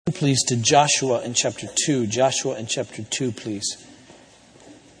Please, to Joshua in chapter 2. Joshua in chapter 2, please.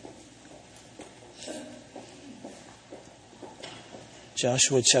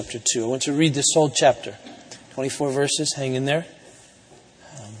 Joshua chapter 2. I want to read this whole chapter. 24 verses. Hang in there.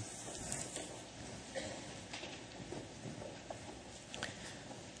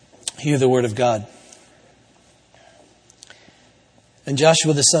 Hear the word of God. And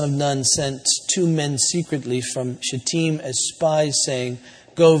Joshua the son of Nun sent 2 men secretly from Shittim as spies, saying,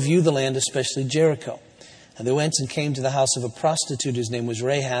 "Go view the land, especially Jericho." And they went and came to the house of a prostitute whose name was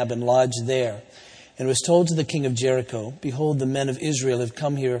Rahab, and lodged there. And it was told to the king of Jericho, "Behold, the men of Israel have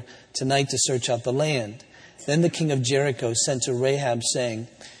come here tonight to search out the land." Then the king of Jericho sent to Rahab, saying,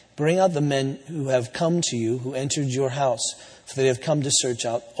 "Bring out the men who have come to you, who entered your house, for they have come to search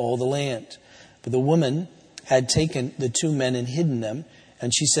out all the land." But the woman had taken the 2 men and hidden them.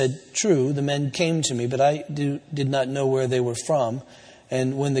 And she said, "True, the men came to me, but I did not know where they were from.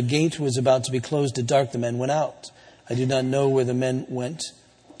 And when the gate was about to be closed at dark, the men went out. I do not know where the men went.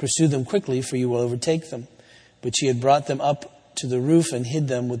 Pursue them quickly, for you will overtake them." But she had brought them up to the roof and hid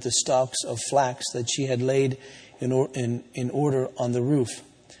them with the stalks of flax that she had laid in order on the roof.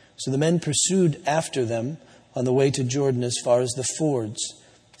 So the men pursued after them on the way to Jordan as far as the fords.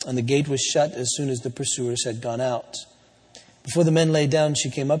 And the gate was shut as soon as the pursuers had gone out. Before the men lay down,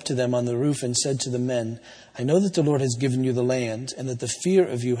 she came up to them on the roof and said to the men, "I know that the Lord has given you the land, and that the fear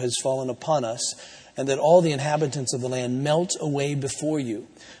of you has fallen upon us, and that all the inhabitants of the land melt away before you.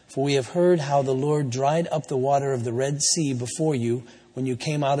 For we have heard how the Lord dried up the water of the Red Sea before you when you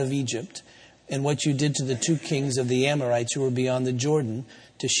came out of Egypt, and what you did to the 2 kings of the Amorites who were beyond the Jordan,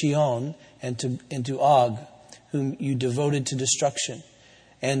 to Sihon and to Og, whom you devoted to destruction.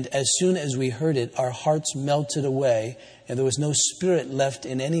 And as soon as we heard it, our hearts melted away, and there was no spirit left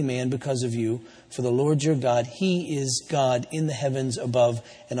in any man because of you. For the Lord your God, He is God in the heavens above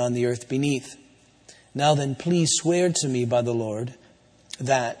and on the earth beneath. Now then, please swear to me by the Lord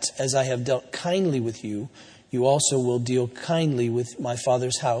that, as I have dealt kindly with you, you also will deal kindly with my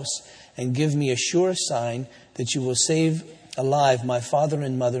father's house, and give me a sure sign that you will save alive my father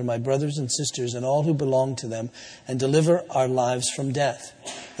and mother, my brothers and sisters, and all who belong to them, and deliver our lives from death."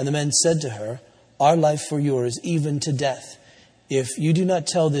 And the men said to her, "Our life for yours, even to death. If you do not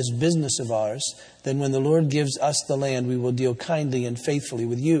tell this business of ours, then when the Lord gives us the land, we will deal kindly and faithfully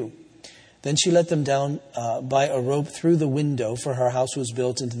with you." Then she let them down by a rope through the window, for her house was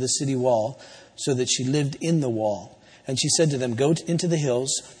built into the city wall, so that she lived in the wall. And she said to them, "Go into the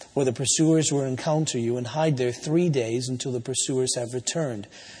hills where the pursuers will encounter you, and hide there 3 days until the pursuers have returned.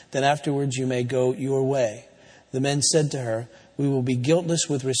 Then afterwards you may go your way." The men said to her, "We will be guiltless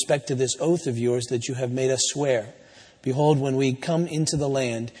with respect to this oath of yours that you have made us swear. Behold, when we come into the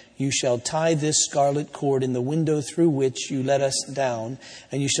land, you shall tie this scarlet cord in the window through which you let us down,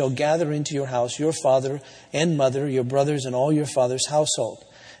 and you shall gather into your house your father and mother, your brothers, and all your father's household.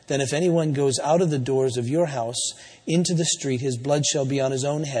 Then if anyone goes out of the doors of your house into the street, his blood shall be on his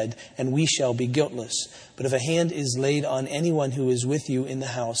own head, and we shall be guiltless. But if a hand is laid on anyone who is with you in the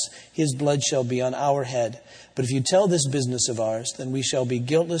house, his blood shall be on our head. But if you tell this business of ours, then we shall be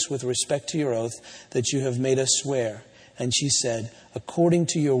guiltless with respect to your oath that you have made us swear." And she said, "According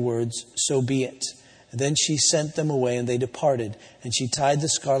to your words, so be it." And then she sent them away, and they departed, and she tied the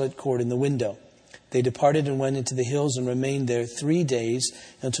scarlet cord in the window. They departed and went into the hills and remained there 3 days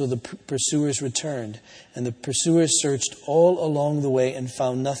until the pursuers returned. And the pursuers searched all along the way and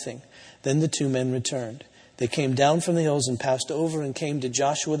found nothing. Then the 2 men returned. They came down from the hills and passed over and came to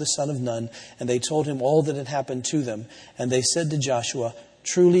Joshua the son of Nun, and they told him all that had happened to them. And they said to Joshua,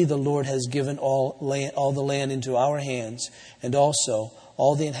 "Truly the Lord has given all the land into our hands, and also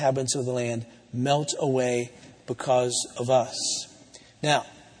all the inhabitants of the land melt away because of us." Now,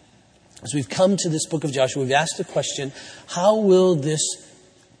 as we've come to this book of Joshua, we've asked the question, how will this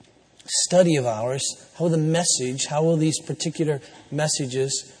study of ours, how will the message, how will these particular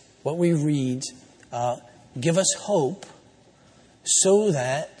messages, what we read, give us hope so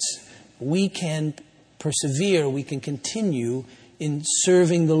that we can persevere, we can continue in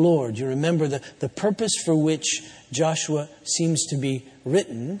serving the Lord? You remember the purpose for which Joshua seems to be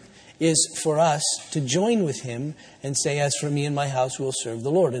written is for us to join with him and say, "As for me and my house, we'll serve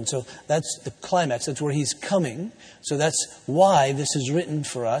the Lord." And so that's the climax. That's where he's coming. So that's why this is written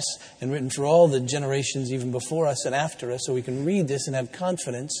for us and written for all the generations even before us and after us, so we can read this and have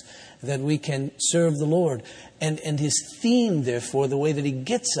confidence that we can serve the Lord. And his theme, therefore, the way that he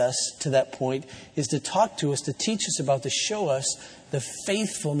gets us to that point, is to talk to us, to teach us about, to show us the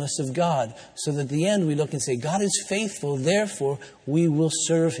faithfulness of God. So that at the end we look and say, God is faithful, therefore we will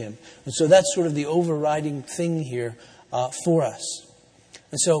serve him. And so that's sort of the overriding thing here for us.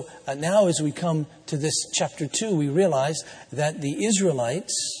 And so now as we come to this chapter 2, we realize that the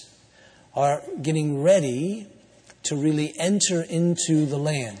Israelites are getting ready to really enter into the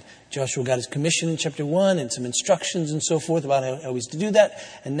land. Joshua got his commission in chapter 1 and some instructions and so forth about how he's to do that.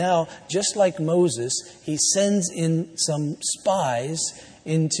 And now, just like Moses, he sends in some spies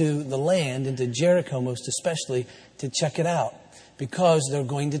into the land, into Jericho most especially, to check it out because they're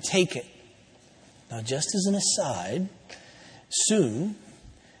going to take it. Now, just as an aside, soon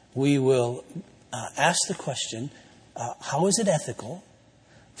we will ask the question, how is it ethical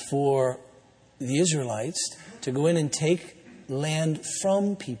for the Israelites to go in and take land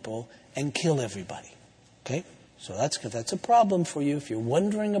from people and kill everybody? Okay? So that's a problem for you if you're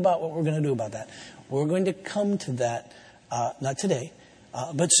wondering about what we're going to do about that. We're going to come to that, not today,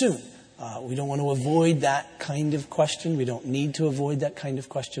 but soon. We don't want to avoid that kind of question. We don't need to avoid that kind of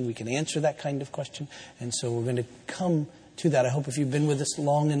question. We can answer that kind of question. And so we're going to come to that. I hope if you've been with us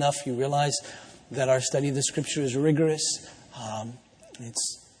long enough, you realize that our study of the Scripture is rigorous.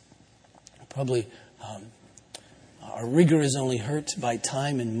 It's probably... Our rigor is only hurt by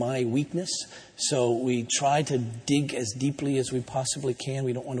time and my weakness. So we try to dig as deeply as we possibly can.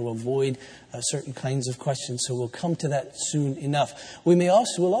 We don't want to avoid certain kinds of questions. So we'll come to that soon enough. We'll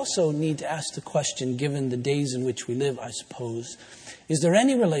also need to ask the question, given the days in which we live, I suppose, is there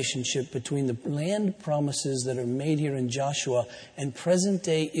any relationship between the land promises that are made here in Joshua and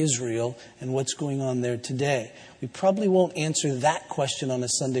present-day Israel and what's going on there today? We probably won't answer that question on a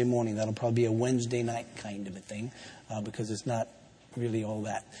Sunday morning. That'll probably be a Wednesday night kind of a thing because it's not really all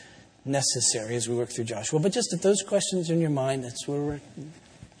that necessary as we work through Joshua. But just if those questions are in your mind, that's where we're...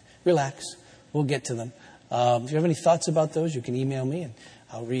 Relax. We'll get to them. If you have any thoughts about those, you can email me and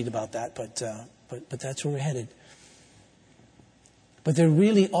I'll read about that. But that's where we're headed. But they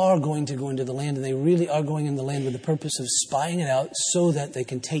really are going to go into the land, and they really are going in the land with the purpose of spying it out so that they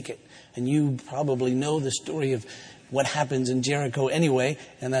can take it. And you probably know the story of what happens in Jericho anyway,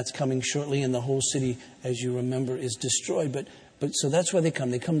 and that's coming shortly, and the whole city, as you remember, is destroyed. But so that's why they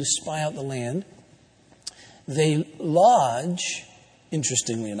come. They come to spy out the land. They lodge,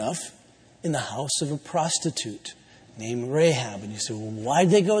 interestingly enough, in the house of a prostitute named Rahab. And you say, well,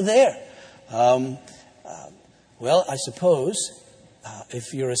 why'd they go there? Well, I suppose...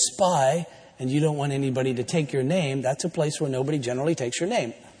 if you're a spy and you don't want anybody to take your name, that's a place where nobody generally takes your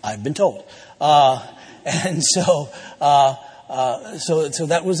name, I've been told. And so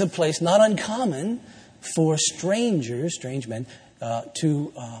that was a place not uncommon for strangers, strange men,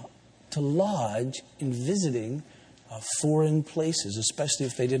 to lodge in visiting foreign places, especially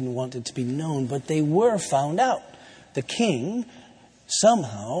if they didn't want it to be known. But they were found out. The king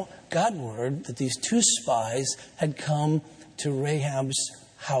somehow got word that these two spies had come to Rahab's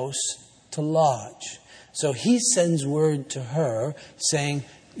house to lodge. So he sends word to her saying,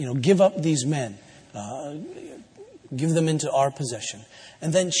 give up these men. Give them into our possession.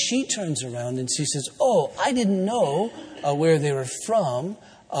 And then she turns around and she says, I didn't know where they were from.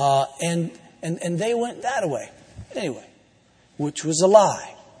 And they went that way. Anyway, which was a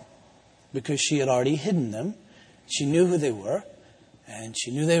lie. Because she had already hidden them. She knew who they were. And she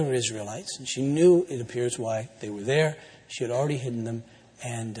knew they were Israelites. And she knew, it appears, why they were there. She had already hidden them,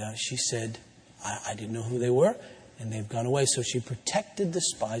 and she said, I didn't know who they were, and they've gone away. So she protected the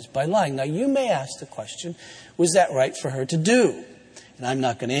spies by lying. Now, you may ask the question, was that right for her to do? And I'm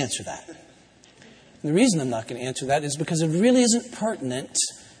not going to answer that. And the reason I'm not going to answer that is because it really isn't pertinent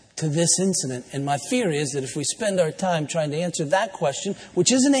to this incident. And my fear is that if we spend our time trying to answer that question,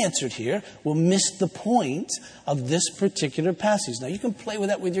 which isn't answered here, we'll miss the point of this particular passage. Now, you can play with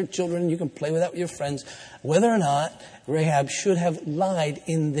that with your children. You can play with that with your friends. Whether or not Rahab should have lied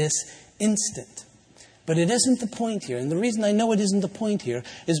in this instant. But it isn't the point here. And the reason I know it isn't the point here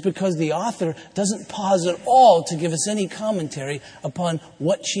is because the author doesn't pause at all to give us any commentary upon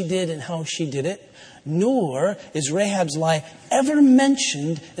what she did and how she did it. Nor is Rahab's lie ever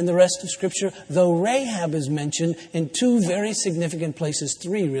mentioned in the rest of Scripture, though Rahab is mentioned in two very significant places,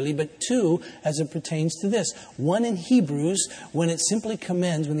 three really, but two as it pertains to this. One in Hebrews, when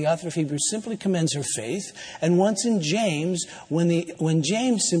the author of Hebrews simply commends her faith, and once in James, when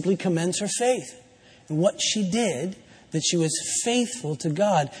James simply commends her faith. And what she did, that she was faithful to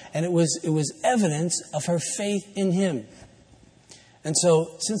God, and it was evidence of her faith in Him. And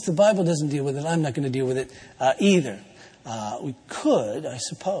so, since the Bible doesn't deal with it, I'm not going to deal with it either. We could, I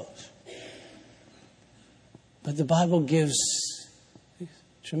suppose. But the Bible gives a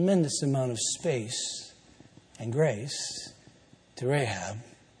tremendous amount of space and grace to Rahab.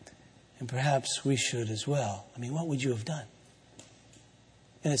 And perhaps we should as well. I mean, what would you have done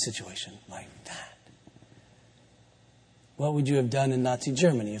in a situation like that? What would you have done in Nazi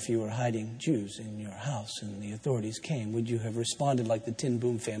Germany if you were hiding Jews in your house and the authorities came? Would you have responded like the Tin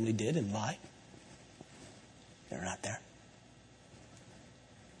Boom family did and lied? They're not there.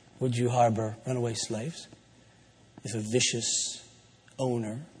 Would you harbor runaway slaves? If a vicious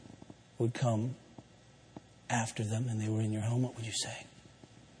owner would come after them and they were in your home, what would you say?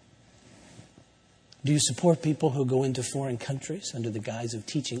 Do you support people who go into foreign countries under the guise of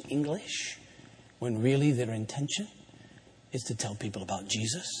teaching English when really their intention is to tell people about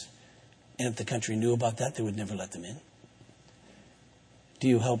Jesus? And if the country knew about that, they would never let them in. Do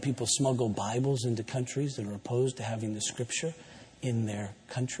you help people smuggle Bibles into countries that are opposed to having the Scripture in their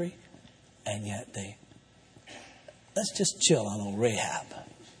country? And yet let's just chill on old Rahab.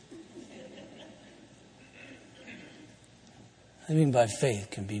 Living by faith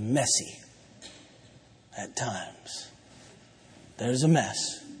can be messy at times. There's a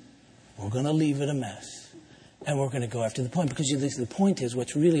mess. We're going to leave it a mess. And we're going to go after the point. Because the point is,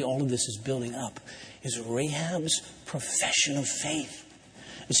 what's really all of this is building up is Rahab's profession of faith.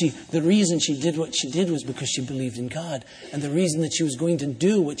 You see, the reason she did what she did was because she believed in God. And the reason that she was going to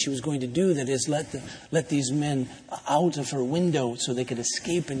do what she was going to do, that is, let these men out of her window so they could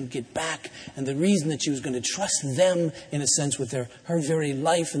escape and get back. And the reason that she was going to trust them, in a sense, with her very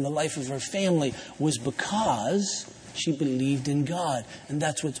life and the life of her family, was because she believed in God. And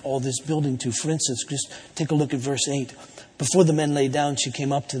that's what all this building to. For instance, just take a look at verse 8. Before the men lay down, she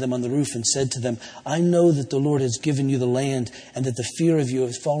came up to them on the roof and said to them, I know that the Lord has given you the land, and that the fear of you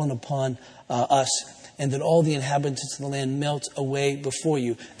has fallen upon us, and that all the inhabitants of the land melt away before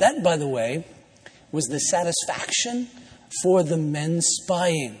you. That, by the way, was the satisfaction for the men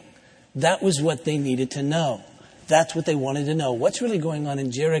spying. That was what they needed to know. That's what they wanted to know. What's really going on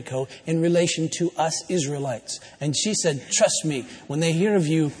in Jericho in relation to us Israelites? And she said, trust me, when they hear of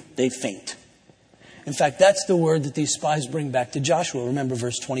you, they faint. In fact, that's the word that these spies bring back to Joshua. Remember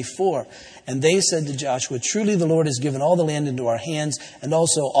verse 24. And they said to Joshua, truly the Lord has given all the land into our hands, and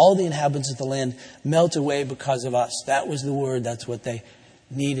also all the inhabitants of the land melt away because of us. That was the word. That's what they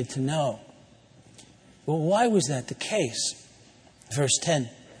needed to know. Well, why was that the case? Verse 10.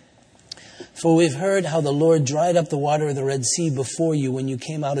 For we've heard how the Lord dried up the water of the Red Sea before you when you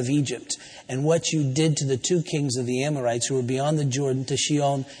came out of Egypt, and what you did to the two kings of the Amorites who were beyond the Jordan, to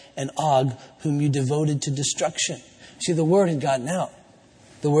Sihon and Og, whom you devoted to destruction. See, the word had gotten out.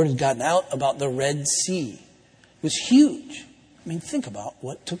 The word had gotten out about the Red Sea. It was huge. I mean, think about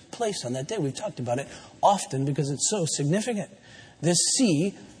what took place on that day. We've talked about it often because it's so significant. This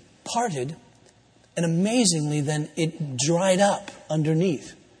sea parted, and amazingly then it dried up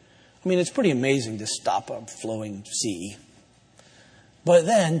underneath. I mean, it's pretty amazing to stop a flowing sea. But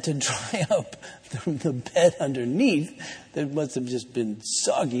then to dry up the bed underneath that must have just been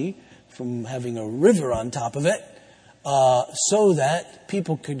soggy from having a river on top of it, so that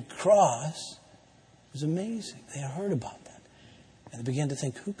people could cross, it was amazing. They had heard about that. And they began to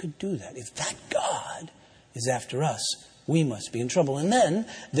think, who could do that? If that God is after us, we must be in trouble. And then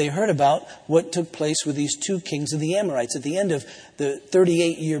they heard about what took place with these two kings of the Amorites at the end of the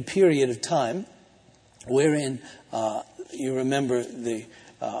 38-year period of time, wherein you remember the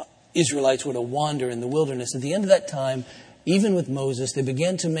Israelites were to wander in the wilderness. At the end of that time, even with Moses, they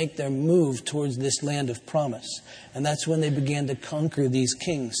began to make their move towards this land of promise. And that's when they began to conquer these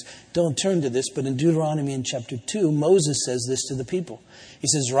kings. Don't turn to this, but in Deuteronomy in chapter 2, Moses says this to the people. He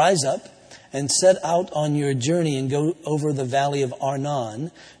says, rise up and set out on your journey and go over the valley of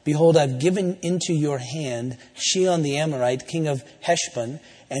Arnon. Behold, I've given into your hand Sihon the Amorite, king of Heshbon,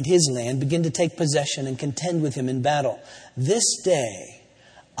 and his land. Begin to take possession and contend with him in battle. This day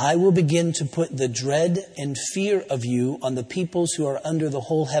I will begin to put the dread and fear of you on the peoples who are under the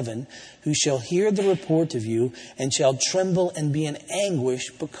whole heaven, who shall hear the report of you and shall tremble and be in anguish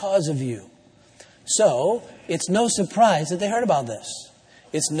because of you. So, it's no surprise that they heard about this.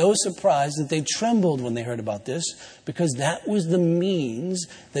 It's no surprise that they trembled when they heard about this, because that was the means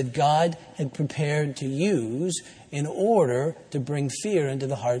that God had prepared to use in order to bring fear into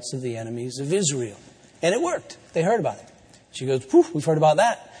the hearts of the enemies of Israel. And it worked. They heard about it. She goes, poof, we've heard about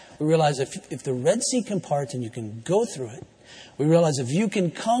that. We realize if the Red Sea can part and you can go through it, we realize if you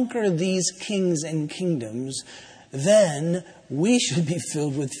can conquer these kings and kingdoms, then we should be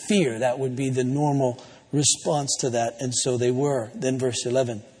filled with fear. That would be the normal response to that. And so they were. Then verse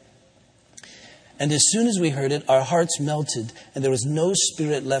 11. And as soon as we heard it, our hearts melted, and there was no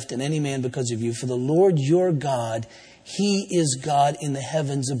spirit left in any man because of you. For the Lord your God, He is God in the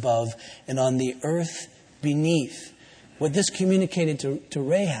heavens above and on the earth beneath. What this communicated to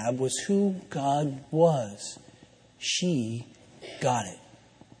Rahab was who God was. She got it.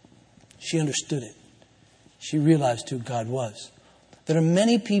 She understood it. she realized who God was. There are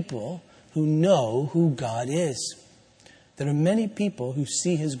many people who know who God is. There are many people who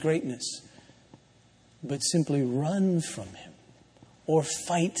see his greatness, but simply run from him or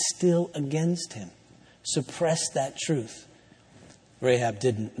fight still against him, suppress that truth. Rahab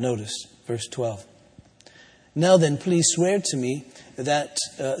didn't notice. Verse 12. Now then, please swear to me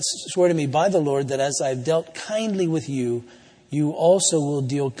by the Lord that as I've dealt kindly with you, you also will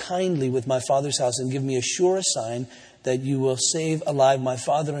deal kindly with my father's house, and give me a sure sign that you will save alive my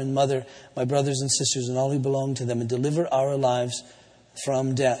father and mother, my brothers and sisters, and all who belong to them, and deliver our lives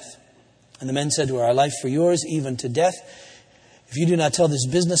from death. And the men said to her, our life for yours, even to death. If you do not tell this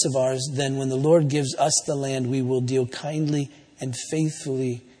business of ours, then when the Lord gives us the land, we will deal kindly and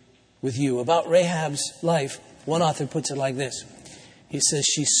faithfully with you. About Rahab's life, one author puts it like this. He says,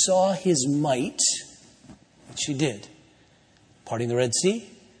 she saw his might, which she did, parting the Red Sea,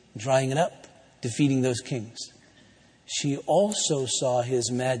 drying it up, defeating those kings. She also saw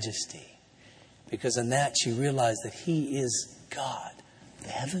his majesty, because in that she realized that he is God, the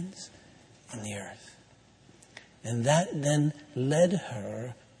heavens and the earth. And that then led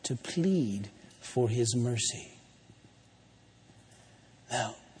her to plead for his mercy.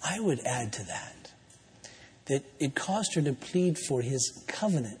 Now, I would add to that it caused her to plead for his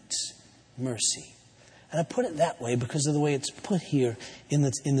covenant mercy. And I put it that way because of the way it's put here in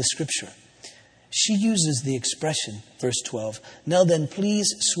the scripture. She uses the expression, verse 12, now then,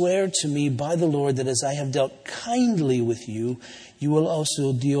 please swear to me by the Lord that as I have dealt kindly with you, you will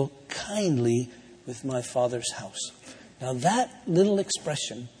also deal kindly with my father's house. Now that little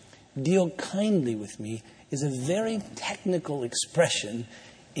expression, deal kindly with me, is a very technical expression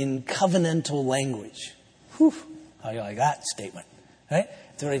in covenantal language. Whew, how you like that statement, right?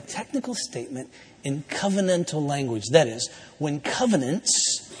 It's a very technical statement in covenantal language. That is, when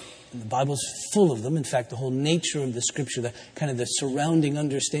covenants, and the Bible's full of them. In fact, the whole nature of the scripture, the kind of the surrounding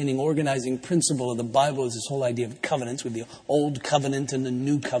understanding, organizing principle of the Bible is this whole idea of covenants, with the old covenant and the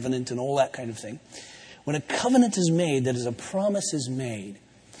new covenant and all that kind of thing. When a covenant is made, that is, a promise is made,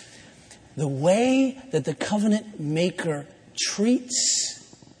 the way that the covenant maker treats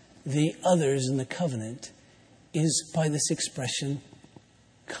the others in the covenant is by this expression,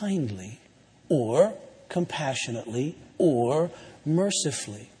 kindly, or compassionately, or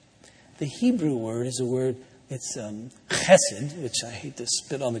mercifully. The Hebrew word is a word, it's chesed, which I hate to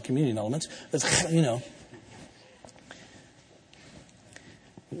spit on the communion elements, but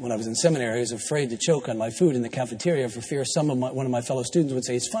when I was in seminary, I was afraid to choke on my food in the cafeteria for fear one of my fellow students would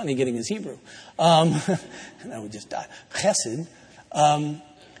say, it's funny getting his Hebrew. And I would just die. Chesed,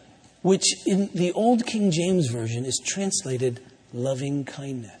 which in the old King James Version is translated loving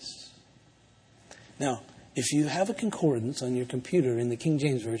kindness. Now, if you have a concordance on your computer in the King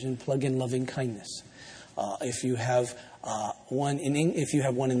James Version, plug in loving kindness. If you have one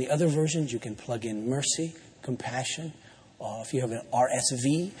in the other versions, you can plug in mercy, compassion. If you have an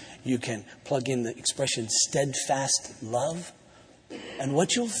RSV, you can plug in the expression steadfast love. And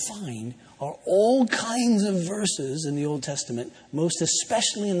what you'll find are all kinds of verses in the Old Testament, most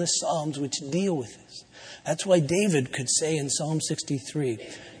especially in the Psalms, which deal with this. That's why David could say in Psalm 63,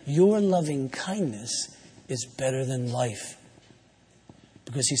 your loving kindness is better than life.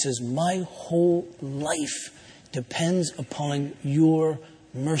 Because he says, my whole life depends upon your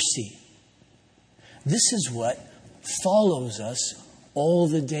mercy. This is what follows us all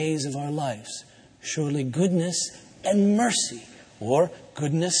the days of our lives. Surely goodness and mercy, or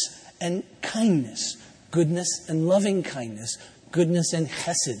goodness and kindness, goodness and loving kindness, goodness and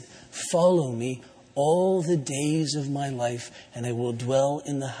chesed follow me all the days of my life, and I will dwell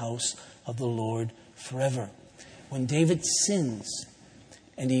in the house of the Lord forever. When David sins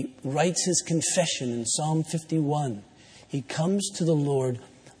and he writes his confession in Psalm 51, he comes to the Lord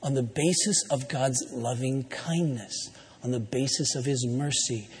on the basis of God's loving kindness, on the basis of his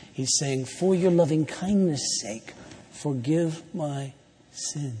mercy. He's saying, for your loving kindness' sake, forgive my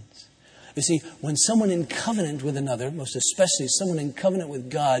sins. You see, when someone in covenant with another, most especially someone in covenant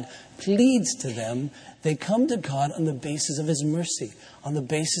with God, pleads to them, they come to God on the basis of his mercy, on the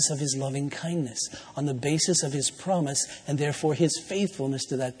basis of his loving kindness, on the basis of his promise, and therefore his faithfulness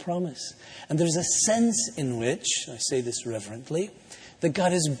to that promise. And there's a sense in which, I say this reverently, that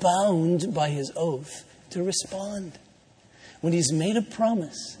God is bound by his oath to respond. When he's made a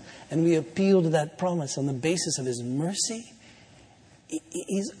promise and we appeal to that promise on the basis of his mercy,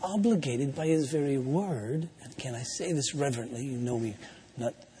 he's obligated by his very word. And can I say this reverently? You know me,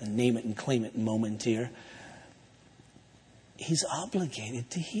 not a name it and claim it moment here. He's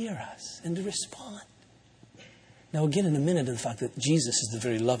obligated to hear us and to respond. Now, we'll get in a minute to the fact that Jesus is the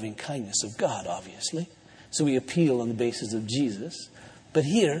very loving kindness of God, obviously. So we appeal on the basis of Jesus. But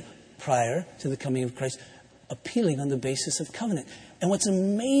here, prior to the coming of Christ, appealing on the basis of covenant. And what's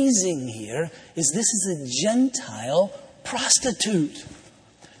amazing here is this is a Gentile prostitute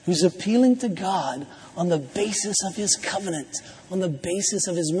who's appealing to God on the basis of his covenant, on the basis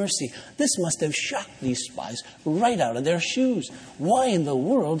of his mercy. This must have shocked these spies right out of their shoes. Why in the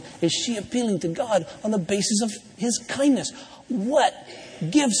world is she appealing to God on the basis of his kindness? What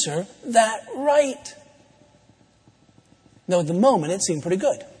gives her that right? Now, at the moment, it seemed pretty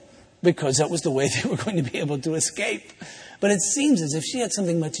good, because that was the way they were going to be able to escape. But it seems as if she had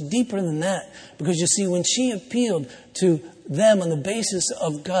something much deeper than that. Because you see, when she appealed to them on the basis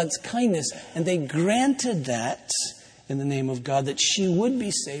of God's kindness, and they granted that in the name of God, that she would be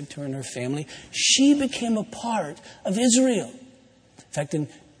saved, her and her family, she became a part of Israel. In fact, in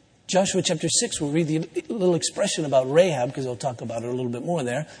Joshua chapter 6, we'll read the little expression about Rahab, because I'll talk about her a little bit more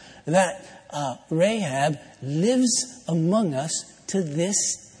there, that Rahab lives among us to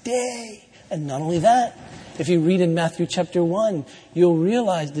this day. And not only that, if you read in Matthew chapter 1, you'll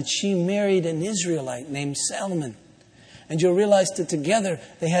realize that she married an Israelite named Salmon. And you'll realize that together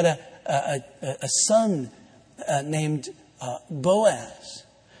they had a son named Boaz,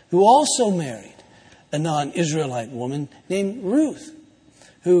 who also married a non-Israelite woman named Ruth,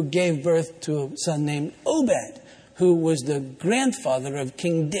 who gave birth to a son named Obed, who was the grandfather of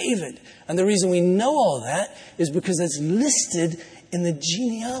King David. And the reason we know all that is because it's listed in the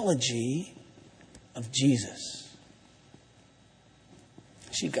genealogy of Jesus.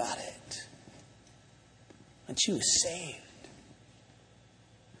 She got it. And she was saved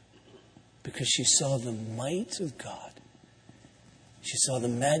because she saw the might of God. She saw the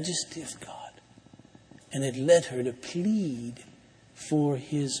majesty of God. And it led her to plead for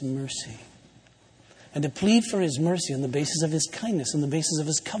his mercy. And to plead for his mercy on the basis of his kindness, on the basis of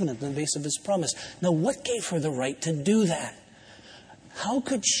his covenant, on the basis of his promise. Now, what gave her the right to do that? How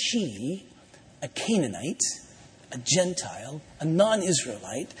could she, a Canaanite, a Gentile, a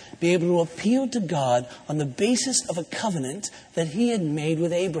non-Israelite, be able to appeal to God on the basis of a covenant that he had made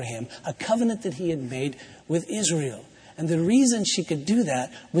with Abraham, a covenant that he had made with Israel? And the reason she could do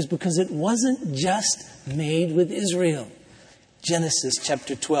that was because it wasn't just made with Israel. Genesis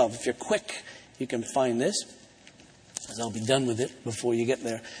chapter 12. If you're quick, you can find this, as I'll be done with it before you get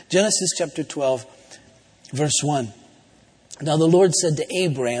there. Genesis chapter 12, verse 1. Now the Lord said to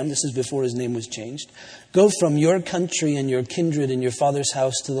Abraham, this is before his name was changed, "Go from your country and your kindred and your father's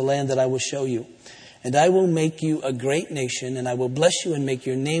house to the land that I will show you. And I will make you a great nation, and I will bless you and make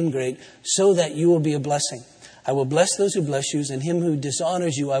your name great, so that you will be a blessing. I will bless those who bless you, and him who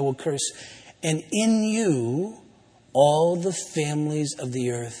dishonors you I will curse. And in you all the families of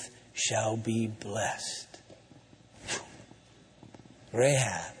the earth shall be blessed."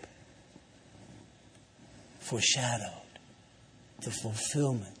 Rahab foreshadowed the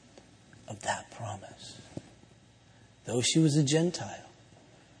fulfillment of that promise. Though she was a Gentile,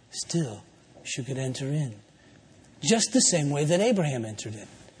 still she could enter in. Just the same way that Abraham entered in.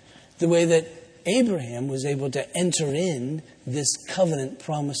 The way that Abraham was able to enter in this covenant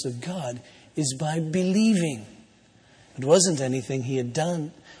promise of God is by believing. It wasn't anything he had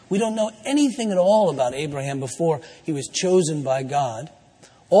done. We don't know anything at all about Abraham before he was chosen by God.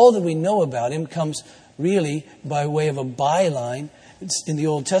 All that we know about him comes really by way of a byline. It's in the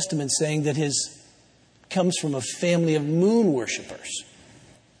Old Testament saying that his comes from a family of moon worshippers.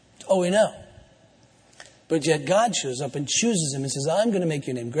 Oh, we know. But yet God shows up and chooses him and says, "I'm going to make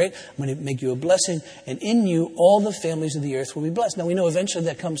your name great. I'm going to make you a blessing. And in you, all the families of the earth will be blessed." Now, we know eventually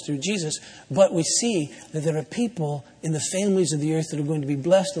that comes through Jesus. But we see that there are people in the families of the earth that are going to be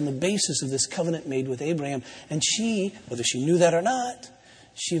blessed on the basis of this covenant made with Abraham. And she, whether she knew that or not,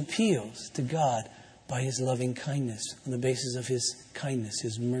 she appeals to God by his loving kindness, on the basis of his kindness,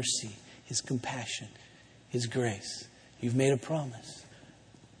 his mercy, his compassion, his grace. You've made a promise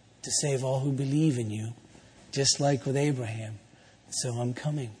to save all who believe in you, just like with Abraham. So I'm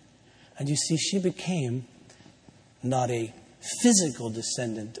coming. And you see, she became not a physical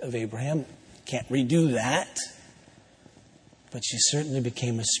descendant of Abraham. Can't redo that. But she certainly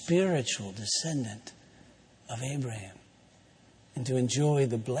became a spiritual descendant of Abraham. And to enjoy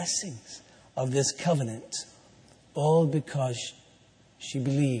the blessings of this covenant, all because she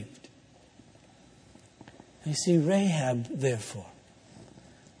believed. You see, Rahab, therefore,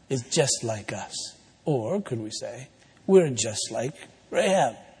 is just like us. Or, could we say, we're just like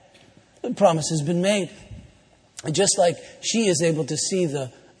Rahab. The promise has been made. And just like she is able to see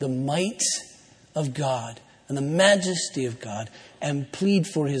the might of God and the majesty of God and plead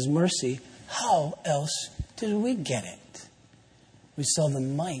for his mercy, how else did we get it? We saw the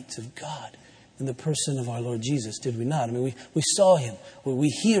might of God, in the person of our Lord Jesus, did we not? I mean, we saw him, we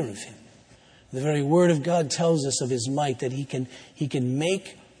hear of him. The very word of God tells us of his might, that he can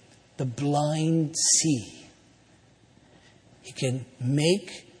make the blind see. He can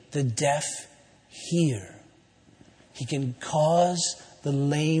make the deaf hear. He can cause the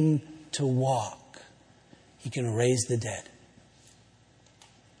lame to walk. He can raise the dead.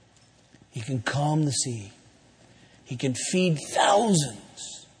 He can calm the sea. He can feed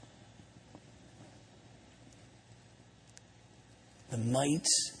thousands. The might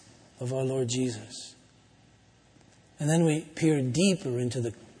of our Lord Jesus. And then we peer deeper into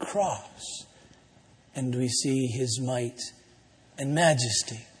the cross and we see his might and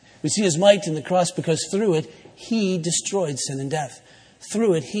majesty. We see his might in the cross because through it, he destroyed sin and death.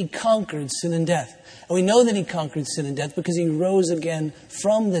 Through it, he conquered sin and death. And we know that he conquered sin and death because he rose again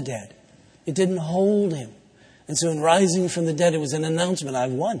from the dead. It didn't hold him. And so in rising from the dead, it was an announcement.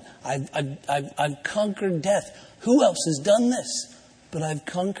 I've won. I've conquered death. Who else has done this? But I've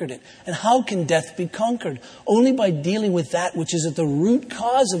conquered it. And how can death be conquered? Only by dealing with that which is at the root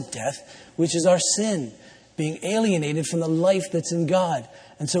cause of death, which is our sin, being alienated from the life that's in God.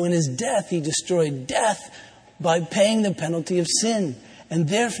 And so in his death, he destroyed death by paying the penalty of sin. And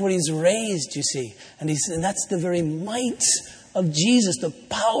therefore he's raised, you see. And that's the very might of Jesus, the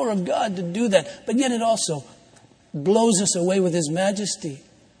power of God to do that. But yet it also blows us away with his majesty,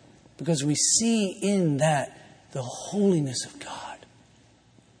 because we see in that the holiness of God.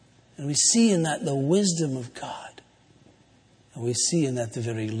 And we see in that the wisdom of God. And we see in that the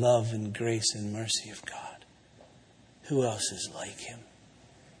very love and grace and mercy of God. Who else is like him?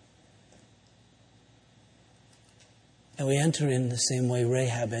 And we enter in the same way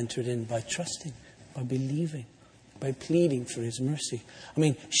Rahab entered in, by trusting, by believing, by pleading for his mercy. I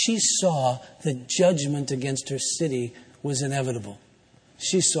mean, she saw that judgment against her city was inevitable.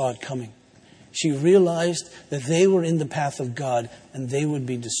 She saw it coming. She realized that they were in the path of God and they would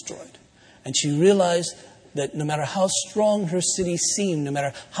be destroyed. And she realized that no matter how strong her city seemed, no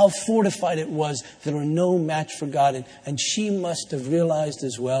matter how fortified it was, there were no match for God. And she must have realized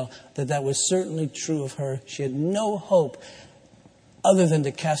as well that that was certainly true of her. She had no hope other than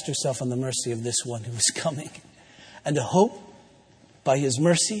to cast herself on the mercy of this one who was coming. And to hope by his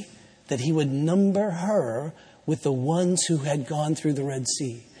mercy that he would number her with the ones who had gone through the Red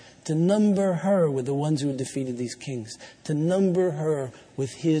Sea. To number her with the ones who had defeated these kings. To number her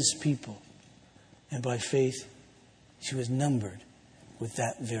with his people. And by faith, she was numbered with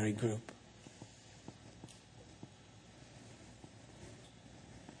that very group.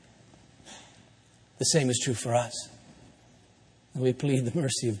 The same is true for us. We plead the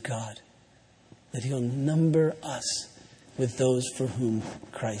mercy of God, that he'll number us with those for whom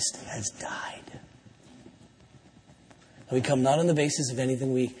Christ has died. And we come not on the basis of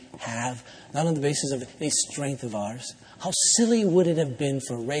anything we have, not on the basis of any strength of ours. How silly would it have been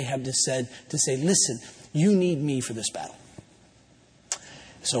for Rahab to say, listen, you need me for this battle.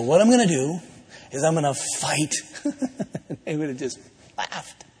 So what I'm going to do is I'm going to fight. They would have just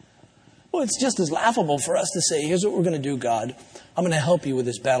laughed. Well, it's just as laughable for us to say, here's what we're going to do, God. I'm going to help you with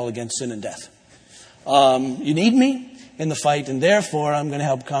this battle against sin and death. You need me in the fight, and therefore I'm going to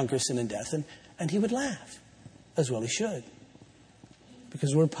help conquer sin and death. And he would laugh, as well he should.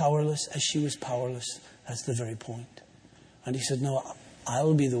 Because we're powerless as she was powerless. That's the very point. And he said, no, I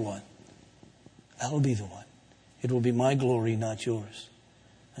will be the one. I will be the one. It will be my glory, not yours.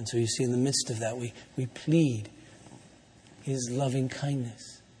 And so you see, in the midst of that, we plead his loving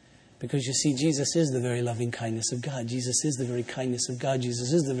kindness. Because you see, Jesus is the very loving kindness of God. Jesus is the very kindness of God.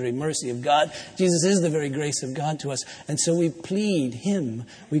 Jesus is the very mercy of God. Jesus is the very grace of God to us. And so we plead him.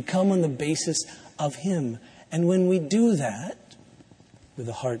 We come on the basis of him. And when we do that, with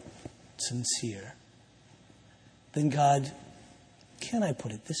a heart sincere, then God, can I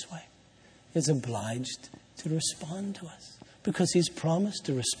put it this way, is obliged to respond to us. Because he's promised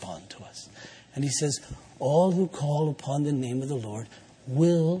to respond to us. And he says, all who call upon the name of the Lord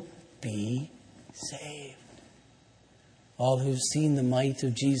will be saved. All who've seen the might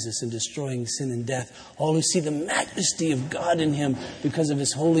of Jesus in destroying sin and death. All who see the majesty of God in him because of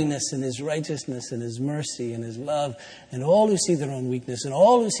his holiness and his righteousness and his mercy and his love. And all who see their own weakness and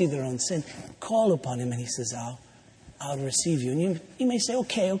all who see their own sin, call upon him. And he says, I'll receive you. And you may say,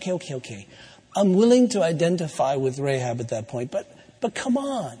 okay. I'm willing to identify with Rahab at that point. But come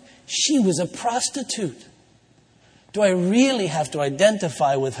on. She was a prostitute. Do I really have to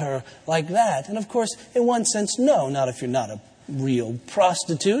identify with her like that? And of course, in one sense, no, not if you're not a real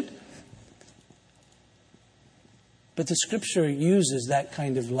prostitute. But the Scripture uses that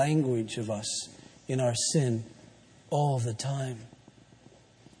kind of language of us in our sin all the time.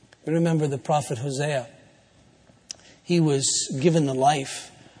 We remember the prophet Hosea. He was given the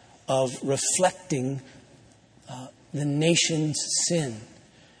life of reflecting the nation's sin.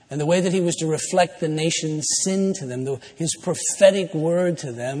 And the way that he was to reflect the nation's sin to them, his prophetic word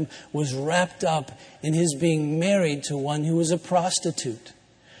to them, was wrapped up in his being married to one who was a prostitute.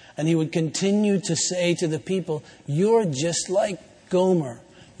 And he would continue to say to the people, you're just like Gomer.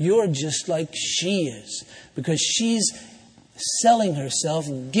 You're just like she is. Because she's selling herself,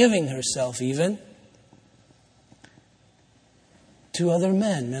 giving herself even, to other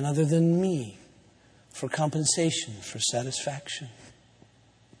men other than me, for compensation, for satisfaction.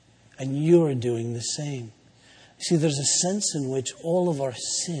 And you're doing the same. See, there's a sense in which all of our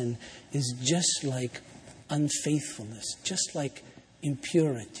sin is just like unfaithfulness, just like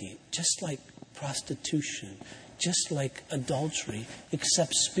impurity, just like prostitution, just like adultery,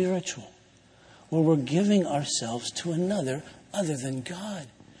 except spiritual, where we're giving ourselves to another other than God.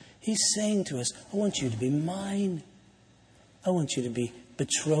 He's saying to us, I want you to be mine. I want you to be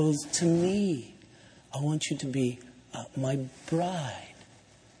betrothed to me. I want you to be my bride.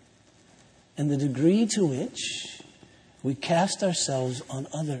 And the degree to which we cast ourselves on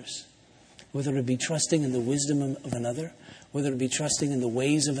others, whether it be trusting in the wisdom of another, whether it be trusting in the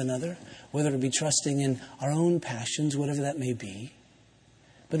ways of another, whether it be trusting in our own passions, whatever that may be.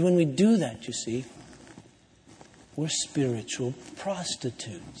 But when we do that, you see, we're spiritual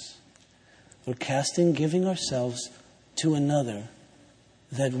prostitutes. We're giving ourselves to another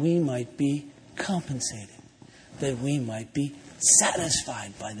that we might be compensated, that we might be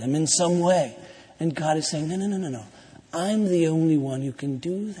satisfied by them in some way. And God is saying, no. I'm the only one who can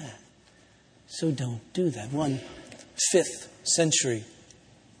do that. So don't do that. 1/5 century,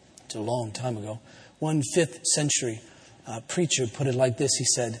 it's a long time ago, 1/5 century preacher put it like this. He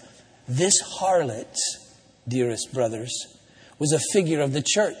said, this harlot, dearest brothers, was a figure of the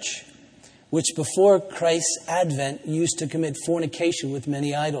church, which before Christ's advent used to commit fornication with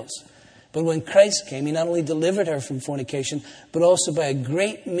many idols. But when Christ came, he not only delivered her from fornication, but also by a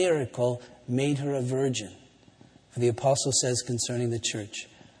great miracle made her a virgin. For the apostle says concerning the church,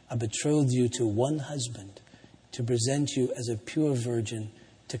 I betrothed you to one husband to present you as a pure virgin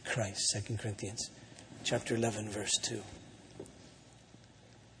to Christ. 2 Corinthians chapter 11, verse 2.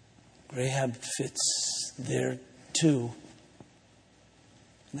 Rahab fits there too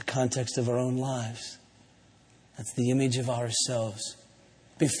in the context of our own lives. That's the image of ourselves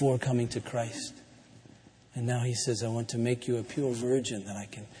before coming to Christ. And now he says, I want to make you a pure virgin that I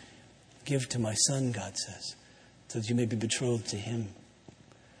can give to my son, God says, so that you may be betrothed to him.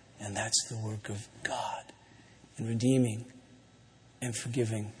 And that's the work of God in redeeming and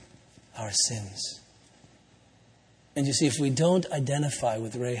forgiving our sins. And you see, if we don't identify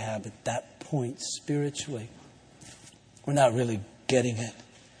with Rahab at that point spiritually, we're not really getting it.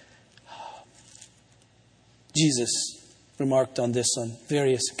 Jesus remarked on this on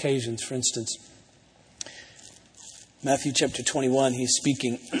various occasions. For instance, Matthew chapter 21, he's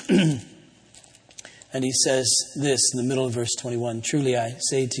speaking and he says this in the middle of verse 21, truly I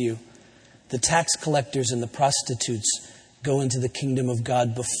say to you, the tax collectors and the prostitutes go into the kingdom of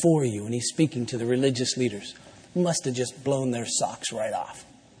God before you. And he's speaking to the religious leaders who must have just blown their socks right off.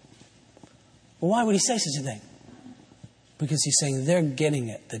 Well, why would he say such a thing? Because he's saying they're getting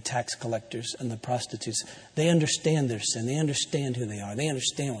it, the tax collectors and the prostitutes. They understand their sin. They understand who they are. They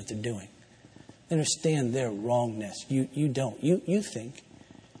understand what they're doing. They understand their wrongness. You don't. You think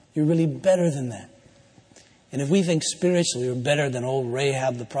you're really better than that. And if we think spiritually we're better than old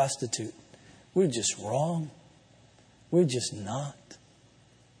Rahab the prostitute, we're just wrong. We're just not.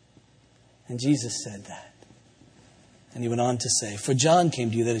 And Jesus said that. And he went on to say, for John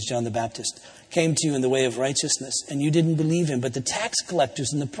came to you, that is John the Baptist, came to you in the way of righteousness, and you didn't believe him. But the tax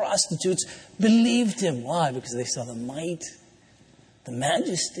collectors and the prostitutes believed him. Why? Because they saw the might, the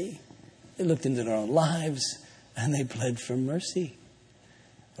majesty. They looked into their own lives, and they pled for mercy.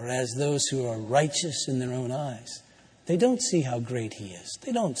 Whereas those who are righteous in their own eyes, they don't see how great he is.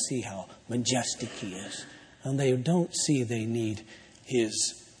 They don't see how majestic he is. And they don't see they need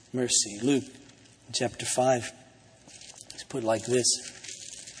his mercy. Luke chapter 5 is put like this.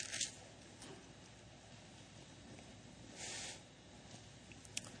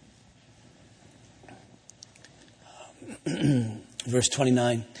 Verse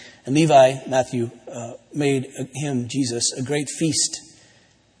 29. And Levi, Matthew, made him, Jesus, a great feast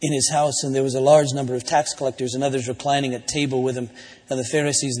in his house, and there was a large number of tax collectors and others reclining at table with him. And the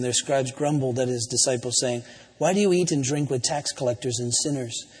Pharisees and their scribes grumbled at his disciples, saying, why do you eat and drink with tax collectors and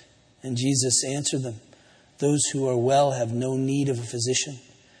sinners? And Jesus answered them, those who are well have no need of a physician,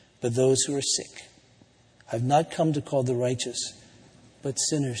 but those who are sick. I have not come to call the righteous, but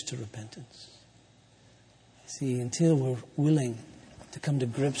sinners to repentance. See, until we're willing to come to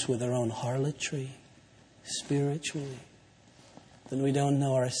grips with our own harlotry spiritually, then we don't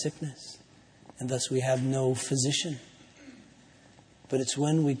know our sickness, and thus we have no physician. But it's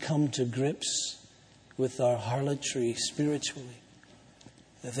when we come to grips with our harlotry spiritually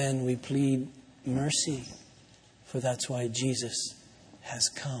that then we plead mercy, for that's why Jesus has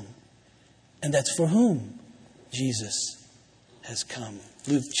come. And that's for whom Jesus has come.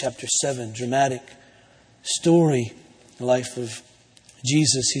 Luke chapter 7, dramatic story, the life of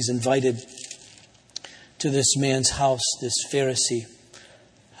Jesus. He's invited to this man's house, this Pharisee.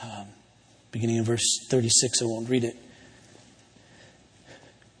 Beginning in verse 36, I won't read it.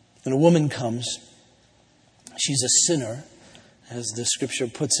 When a woman comes, she's a sinner, as the scripture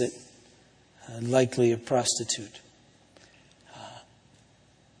puts it, likely a prostitute.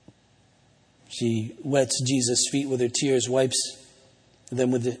 She wets Jesus' feet with her tears, wipes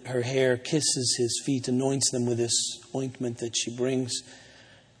them with her hair, kisses his feet, anoints them with this ointment that she brings.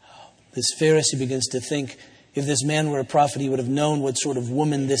 This Pharisee begins to think, if this man were a prophet, he would have known what sort of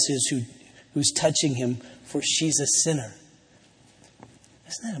woman this is who's touching him, for she's a sinner.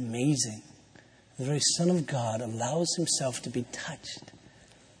 Isn't that amazing? The very Son of God allows himself to be touched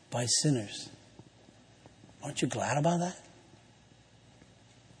by sinners. Aren't you glad about that?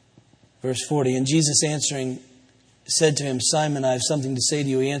 Verse 40, and Jesus answering said to him, Simon, I have something to say to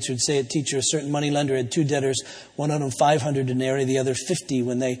you. He answered, say it, teacher. A certain moneylender had 2 debtors, one owed him 500 denarii, the other 50.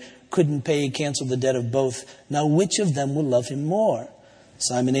 When they couldn't pay, he canceled the debt of both. Now which of them will love him more?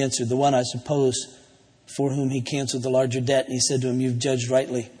 Simon answered, the one, I suppose, for whom he canceled the larger debt. And he said to him, you've judged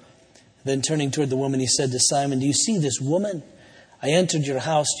rightly. Then turning toward the woman, he said to Simon, do you see this woman? I entered your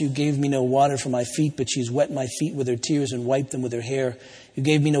house. You gave me no water for my feet, but she's wet my feet with her tears and wiped them with her hair. You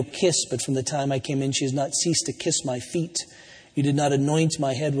gave me no kiss, but from the time I came in, she has not ceased to kiss my feet. You did not anoint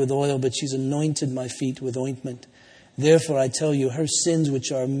my head with oil, but she's anointed my feet with ointment. Therefore, I tell you, her sins,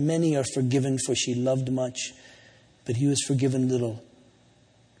 which are many, are forgiven, for she loved much. But he who is forgiven little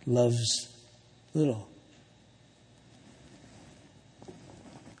loves little.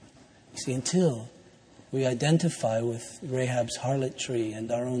 You see, until we identify with Rahab's harlotry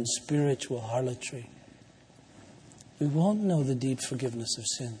and our own spiritual harlotry, we won't know the deep forgiveness of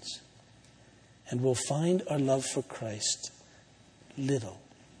sins. And we'll find our love for Christ little.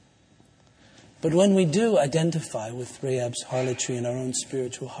 But when we do identify with Rahab's harlotry and our own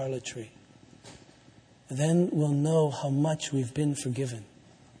spiritual harlotry, then we'll know how much we've been forgiven.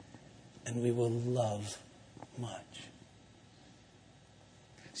 And we will love much.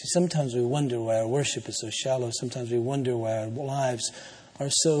 See, sometimes we wonder why our worship is so shallow. Sometimes we wonder why our lives are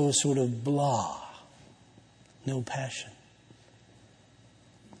so sort of blah. No passion.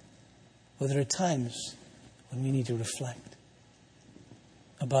 Well, there are times when we need to reflect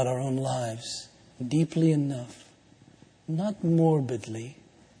about our own lives deeply enough, not morbidly,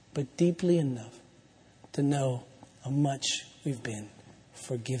 but deeply enough to know how much we've been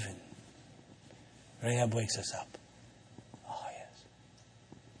forgiven. Rahab wakes us up. Oh, yes.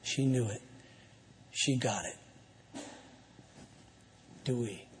 She knew it. She got it. Do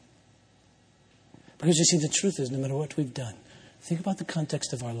we? Because you see, the truth is, no matter what we've done, think about the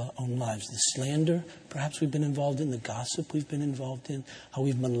context of our own lives. The slander perhaps we've been involved in, the gossip we've been involved in, how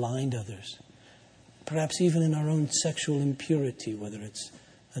we've maligned others. Perhaps even in our own sexual impurity, whether it's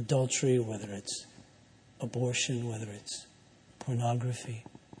adultery, whether it's abortion, whether it's pornography.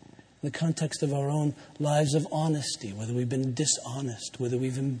 In the context of our own lives of honesty, whether we've been dishonest, whether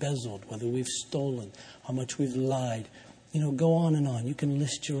we've embezzled, whether we've stolen, how much we've lied. Go on and on. You can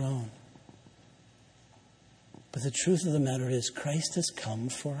list your own. But the truth of the matter is, Christ has come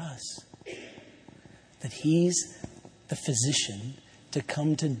for us. That He's the physician to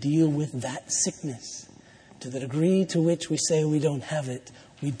come to deal with that sickness. To the degree to which we say we don't have it,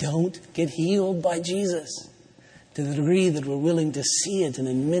 we don't get healed by Jesus. To the degree that we're willing to see it and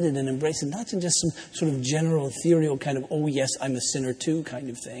admit it and embrace it, not in just some sort of general, ethereal kind of, oh yes, I'm a sinner too kind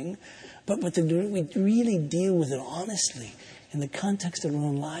of thing, but the degree we really deal with it honestly. In the context of our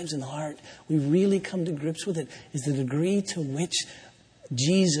own lives and heart, we really come to grips with it, is the degree to which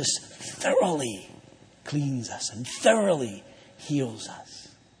Jesus thoroughly cleans us and thoroughly heals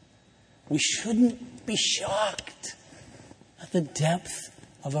us. We shouldn't be shocked at the depth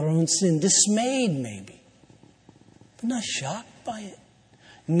of our own sin, dismayed maybe, but not shocked by it.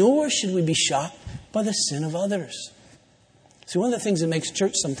 Nor should we be shocked by the sin of others. See, one of the things that makes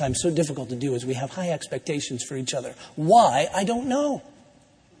church sometimes so difficult to do is we have high expectations for each other. Why? I don't know.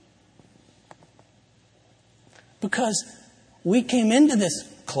 Because we came into this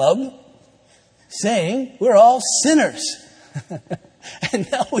club saying we're all sinners. And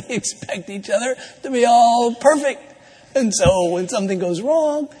now we expect each other to be all perfect. And so when something goes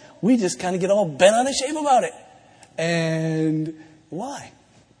wrong, we just kind of get all bent out of shape about it. And why?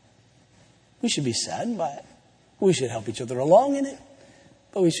 We should be saddened by it. We should help each other along in it.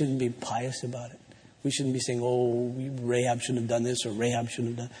 But we shouldn't be pious about it. We shouldn't be saying, oh, Rahab shouldn't have done this or Rahab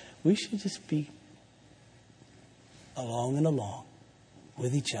shouldn't have done. We should just be along and along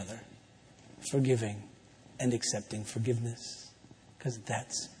with each other, forgiving and accepting forgiveness. Because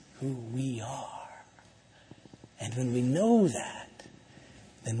that's who we are. And when we know that,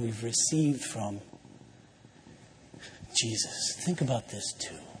 then we've received from Jesus. Think about this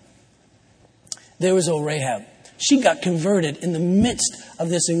too. There was old Rahab. She got converted in the midst of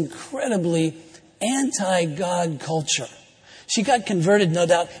this incredibly anti-God culture. She got converted, no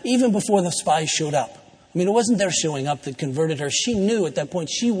doubt, even before the spies showed up. I mean, it wasn't their showing up that converted her. She knew at that point.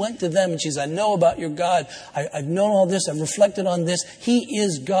 She went to them and she said, I know about your God. I've known all this. I've reflected on this. He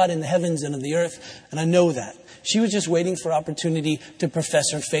is God in the heavens and in the earth. And I know that. She was just waiting for opportunity to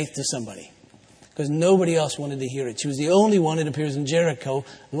profess her faith to somebody. Because nobody else wanted to hear it. She was the only one, it appears, in Jericho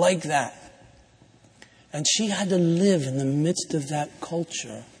like that. And she had to live in the midst of that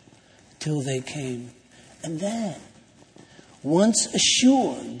culture till they came. And then, once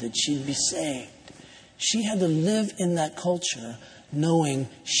assured that she'd be saved, she had to live in that culture knowing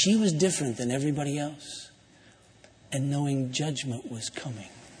she was different than everybody else and knowing judgment was coming.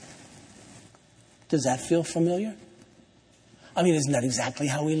 Does that feel familiar? I mean, isn't that exactly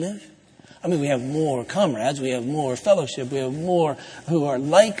how we live? I mean, we have more comrades, we have more fellowship, we have more who are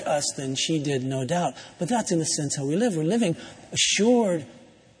like us than she did, no doubt. But that's in a sense how we live. We're living assured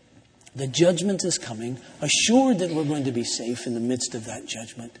that judgment is coming, assured that we're going to be safe in the midst of that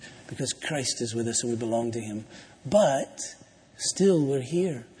judgment because Christ is with us and we belong to Him. But still we're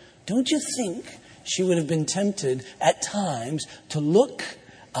here. Don't you think she would have been tempted at times to look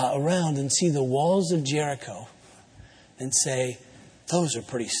around and see the walls of Jericho and say, those are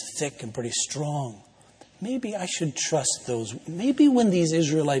pretty thick and pretty strong. Maybe I should trust those. Maybe when these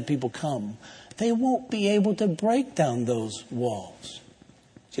Israelite people come, they won't be able to break down those walls.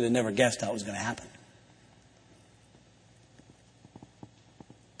 She'd have never guessed how it was going to happen.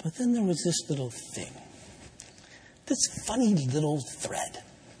 But then there was this little thing. This funny little thread.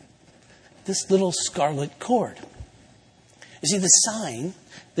 This little scarlet cord. You see, the sign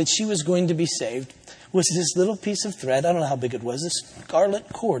that she was going to be saved was this little piece of thread. I don't know how big it was. This scarlet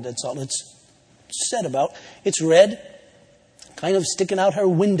cord, that's all it's said about. It's red, kind of sticking out her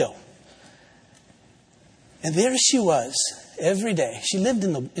window. And there she was every day. She lived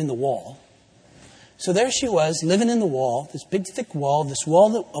in the wall. So there she was, living in the wall, this big thick wall, this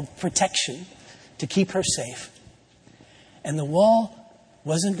wall of protection to keep her safe. And the wall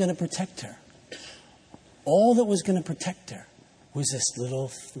wasn't going to protect her. All that was going to protect her was this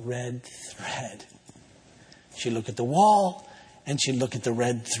little red thread. She'd look at the wall and she'd look at the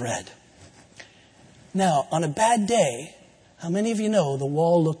red thread. Now, on a bad day, how many of you know the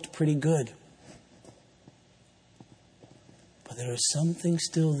wall looked pretty good? But there was something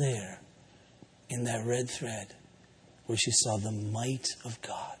still there in that red thread where she saw the might of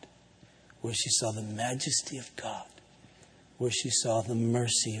God, where she saw the majesty of God, where she saw the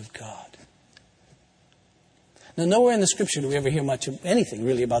mercy of God. Now, nowhere in the Scripture do we ever hear much of anything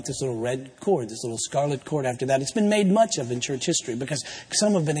really about this little red cord, this little scarlet cord after that. It's been made much of in church history because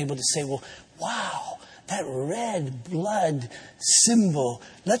some have been able to say, well, wow, that red blood symbol,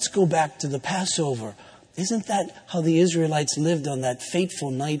 let's go back to the Passover. Isn't that how the Israelites lived on that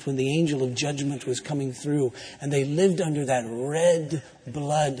fateful night when the angel of judgment was coming through? And they lived under that red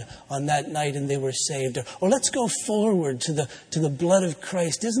blood on that night and they were saved. Or let's go forward to the blood of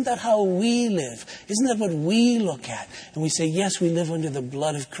Christ. Isn't that how we live? Isn't that what we look at? And we say, yes, we live under the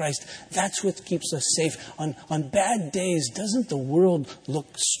blood of Christ. That's what keeps us safe. On bad days, doesn't the world look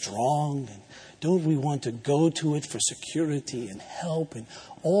strong? And don't we want to go to it for security and help in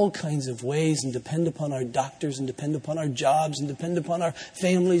all kinds of ways and depend upon our doctors and depend upon our jobs and depend upon our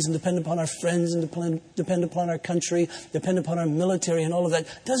families and depend upon our friends and depend upon our country, depend upon our military and all of that?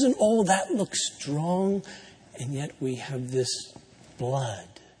 Doesn't all that look strong? And yet we have this blood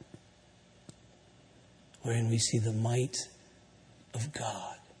wherein we see the might of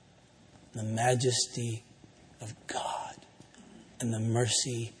God, the majesty of God, and the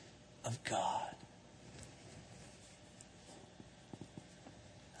mercy of God.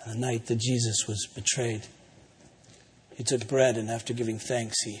 On the night that Jesus was betrayed, He took bread and after giving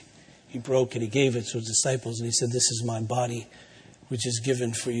thanks, He broke it. He gave it to His disciples and He said, this is my body which is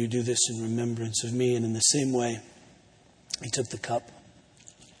given for you. Do this in remembrance of me. And in the same way, He took the cup.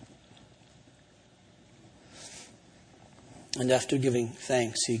 And after giving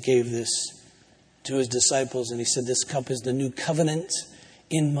thanks, he gave this to his disciples, and he said, "This cup is the new covenant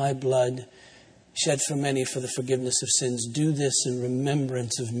in my blood, shed for many for the forgiveness of sins. Do this in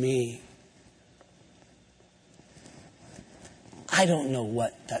remembrance of me." I don't know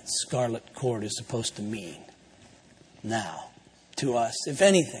what that scarlet cord is supposed to mean now to us. If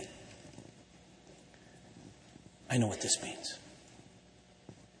anything, I know what this means.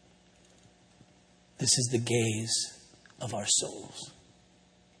 This is the gaze of our souls.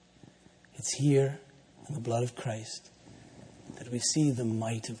 It's here in the blood of Christ that we see the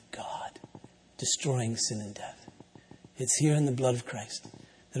might of God destroying sin and death. It's here in the blood of Christ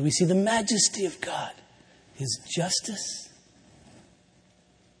that we see the majesty of God, His justice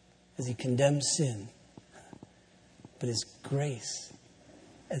as He condemns sin, but His grace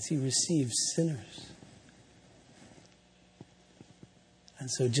as He receives sinners. And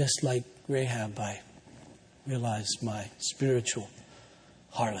so just like Rahab, I realized my spiritual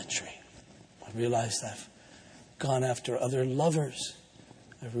harlotry. I realized I've gone after other lovers.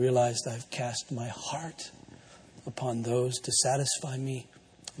 I've realized I've cast my heart upon those to satisfy me.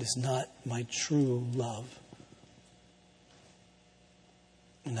 It is not my true love.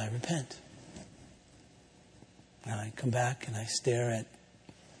 And I repent. And I come back and I stare at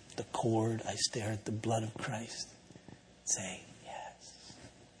the cord. I stare at the blood of Christ. Say, yes.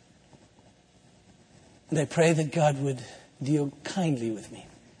 And I pray that God would deal kindly with me.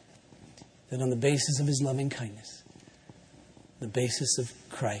 That on the basis of His loving kindness, the basis of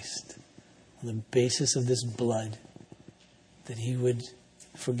Christ, on the basis of this blood, that He would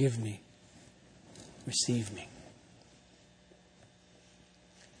forgive me, receive me.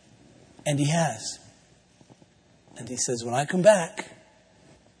 And He has. And He says, when I come back,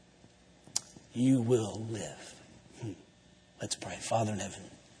 you will live. Let's pray. Father in heaven,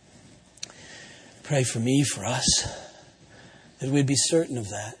 pray for me, for us, that we'd be certain of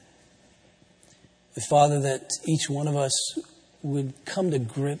that. Father, that each one of us would come to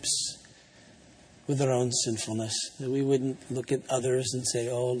grips with our own sinfulness. That we wouldn't look at others and say,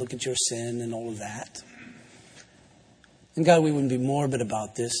 oh, look at your sin and all of that. And God, we wouldn't be morbid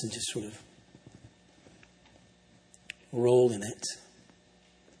about this and just sort of roll in it.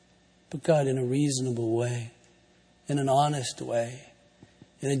 But God, in a reasonable way, in an honest way,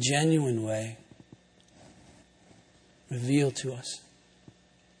 in a genuine way, reveal to us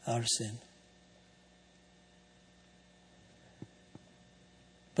our sin.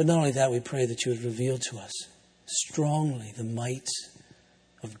 But not only that, we pray that you would reveal to us strongly the might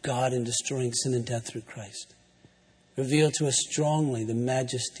of God in destroying sin and death through Christ. Reveal to us strongly the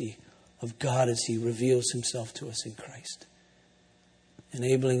majesty of God as He reveals Himself to us in Christ.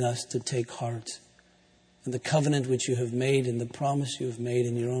 Enabling us to take heart in the covenant which you have made and the promise you have made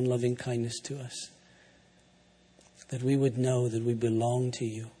in your own loving kindness to us. That we would know that we belong to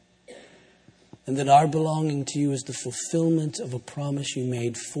you. And that our belonging to you is the fulfillment of a promise you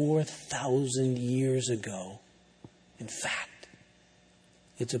made 4,000 years ago. In fact,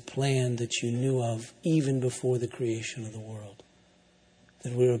 it's a plan that you knew of even before the creation of the world.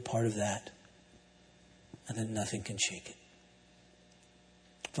 That we're a part of that. And that nothing can shake it.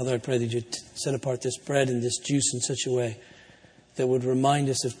 Father, I pray that you'd set apart this bread and this juice in such a way that would remind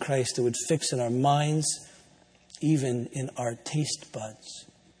us of Christ, that would fix in our minds, even in our taste buds,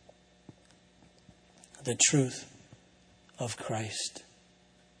 the truth of Christ,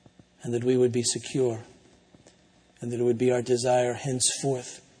 and that we would be secure, and that it would be our desire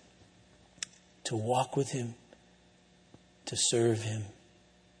henceforth to walk with Him, to serve Him,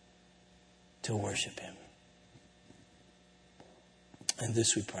 to worship Him. And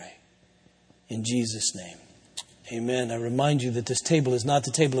this we pray in Jesus' name. Amen. I remind you that this table is not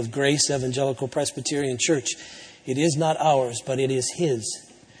the table of Grace Evangelical Presbyterian Church. It is not ours, but it is His.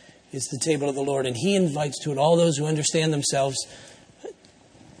 It's the table of the Lord, and He invites to it all those who understand themselves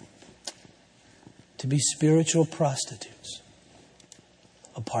to be spiritual prostitutes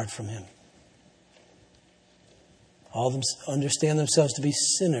apart from Him. All of them understand themselves to be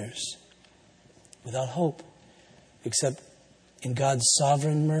sinners without hope, except in God's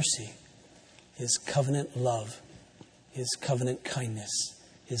sovereign mercy, His covenant love, His covenant kindness,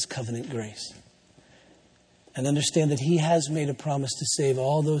 His covenant grace. And understand that He has made a promise to save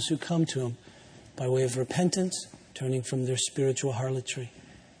all those who come to Him by way of repentance, turning from their spiritual harlotry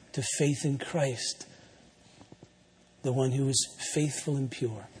to faith in Christ, the one who is faithful and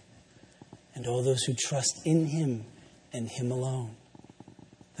pure, and all those who trust in Him and Him alone.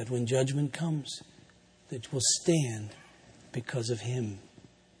 That when judgment comes, that will stand because of Him.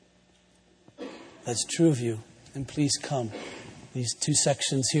 That's true of you. And please come. These two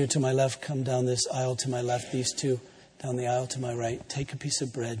sections here to my left, come down this aisle to my left. These two down the aisle to my right, take a piece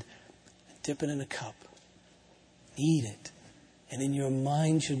of bread, dip it in a cup, eat it, and in your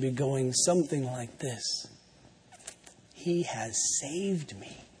mind should be going something like this. He has saved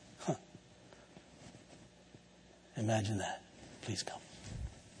me. Huh. Imagine that. Please come.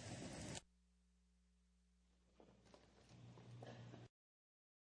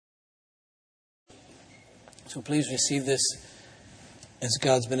 So please receive this as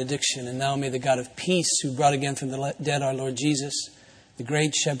God's benediction. And now may the God of peace, who brought again from the dead our Lord Jesus, the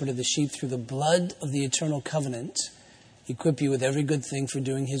great shepherd of the sheep, through the blood of the eternal covenant, equip you with every good thing for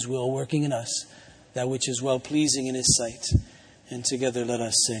doing his will, working in us that which is well-pleasing in his sight. And together let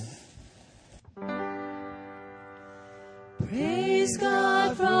us sing. Praise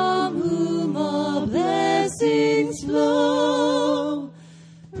God, from whom all blessings flow.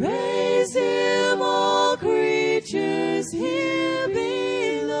 Praise him, all creatures here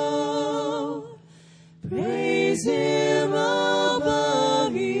below. Praise him.